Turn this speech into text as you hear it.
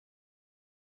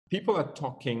People are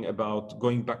talking about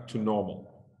going back to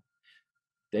normal.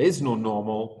 There is no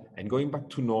normal, and going back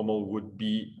to normal would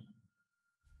be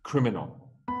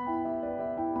criminal.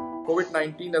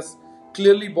 COVID-19 has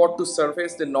clearly brought to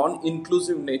surface the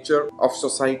non-inclusive nature of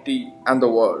society and the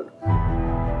world.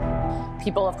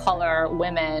 People of color,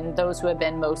 women, those who have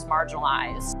been most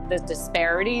marginalized. The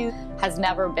disparity has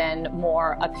never been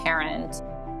more apparent.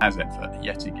 As ever,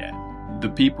 yet again, the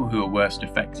people who are worst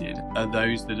affected are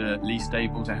those that are least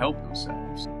able to help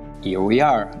themselves. Here we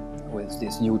are with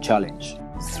this new challenge.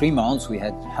 3 months we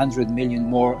had 100 million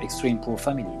more extreme poor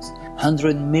families.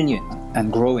 100 million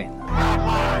and growing.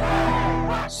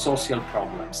 Social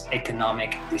problems,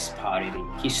 economic disparity,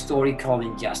 historical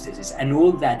injustices, and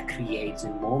all that creates a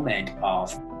moment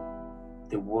of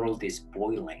the world is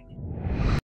boiling.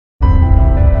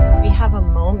 We have a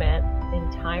moment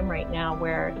in time right now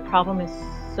where the problem is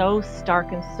so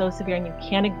stark and so severe and you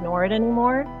can't ignore it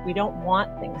anymore. We don't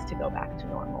want things to go back to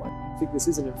normal. I think this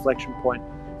is an inflection point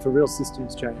for real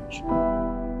systems change.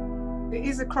 It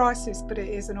is a crisis, but it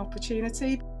is an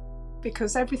opportunity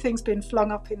because everything's been flung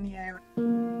up in the air.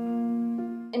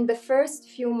 In the first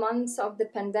few months of the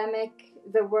pandemic,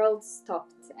 the world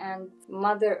stopped and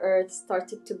Mother Earth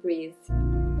started to breathe.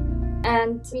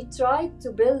 And we tried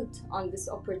to build on this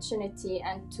opportunity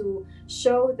and to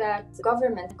show that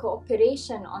government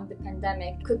cooperation on the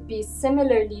pandemic could be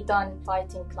similarly done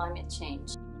fighting climate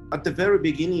change. At the very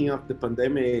beginning of the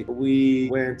pandemic, we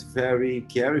went very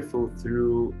careful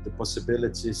through the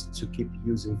possibilities to keep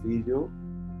using video.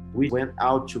 We went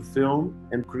out to film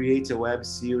and create a web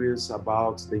series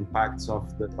about the impacts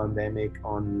of the pandemic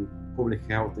on public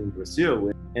health in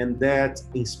Brazil. And that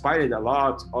inspired a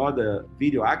lot other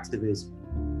video activists.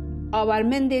 Our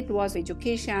mandate was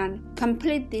education.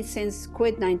 Completely since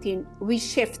COVID-19, we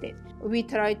shifted. We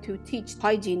tried to teach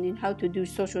hygiene and how to do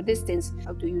social distance,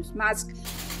 how to use masks.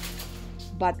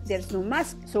 But there's no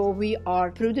mask, so we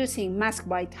are producing masks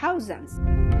by thousands.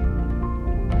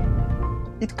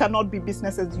 It cannot be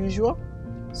business as usual.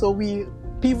 So we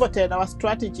pivoted our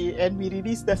strategy and we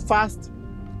released the first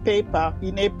paper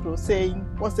in April saying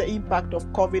what's the impact of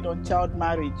COVID on child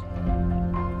marriage.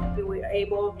 We were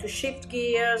able to shift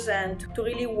gears and to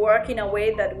really work in a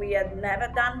way that we had never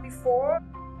done before.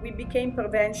 We became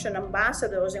prevention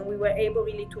ambassadors and we were able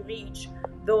really to reach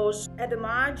those at the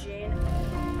margin.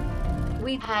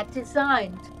 We had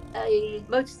designed a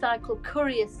motorcycle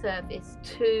courier service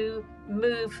to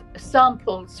move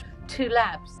samples to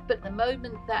labs. But the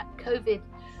moment that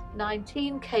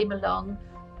COVID-19 came along,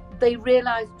 they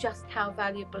realized just how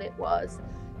valuable it was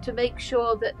to make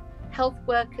sure that health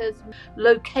workers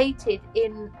located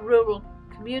in rural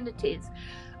communities,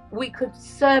 we could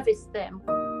service them.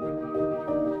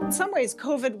 In some ways,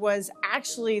 COVID was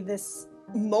actually this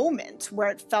moment where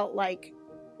it felt like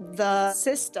the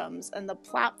systems and the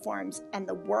platforms and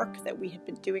the work that we had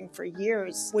been doing for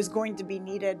years was going to be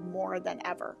needed more than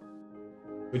ever.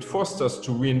 It forced us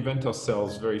to reinvent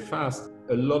ourselves very fast.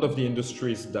 A lot of the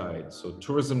industries died. So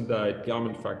tourism died,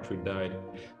 garment factory died.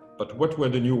 But what were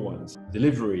the new ones?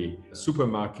 Delivery,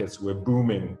 supermarkets were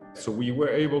booming. So we were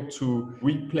able to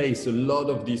replace a lot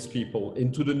of these people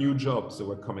into the new jobs that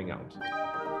were coming out.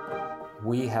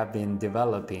 We have been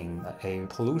developing a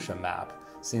pollution map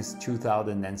since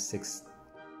 2006.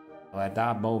 At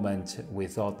that moment, we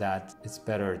thought that it's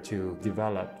better to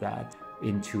develop that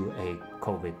into a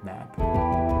COVID map.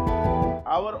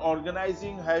 Our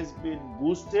organizing has been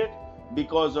boosted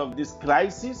because of this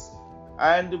crisis,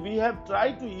 and we have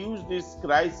tried to use this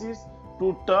crisis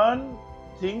to turn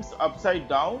things upside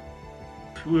down.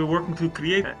 We're working to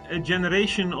create a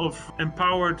generation of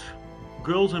empowered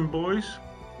girls and boys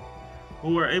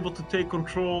who are able to take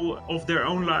control of their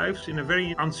own lives in a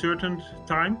very uncertain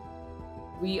time.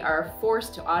 We are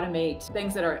forced to automate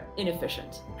things that are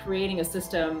inefficient, creating a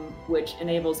system which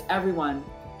enables everyone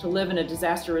to live in a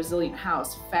disaster-resilient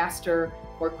house faster,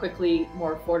 more quickly,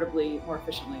 more affordably, more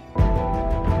efficiently.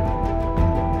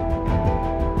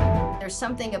 There's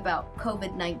something about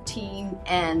COVID-19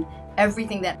 and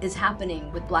everything that is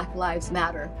happening with Black Lives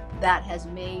Matter that has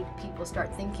made people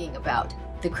start thinking about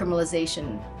the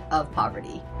criminalization of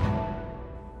poverty.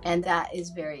 And that is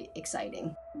very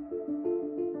exciting.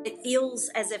 It feels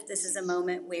as if this is a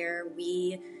moment where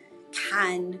we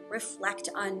can reflect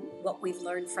on what we've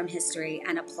learned from history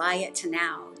and apply it to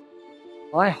now.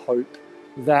 I hope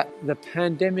that the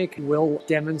pandemic will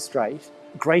demonstrate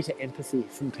greater empathy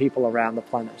from people around the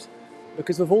planet,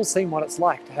 because we've all seen what it's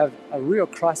like to have a real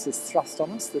crisis thrust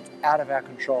on us that's out of our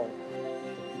control.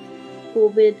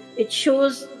 COVID, it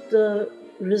shows the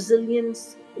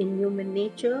resilience in human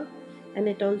nature, and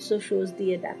it also shows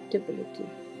the adaptability.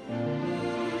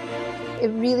 It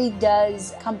really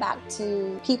does come back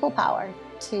to people power,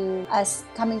 to us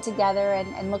coming together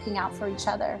and looking out for each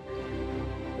other.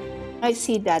 I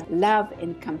see that love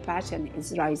and compassion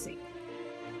is rising.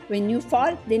 When you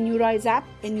fall, then you rise up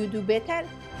and you do better.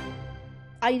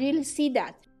 I really see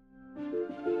that.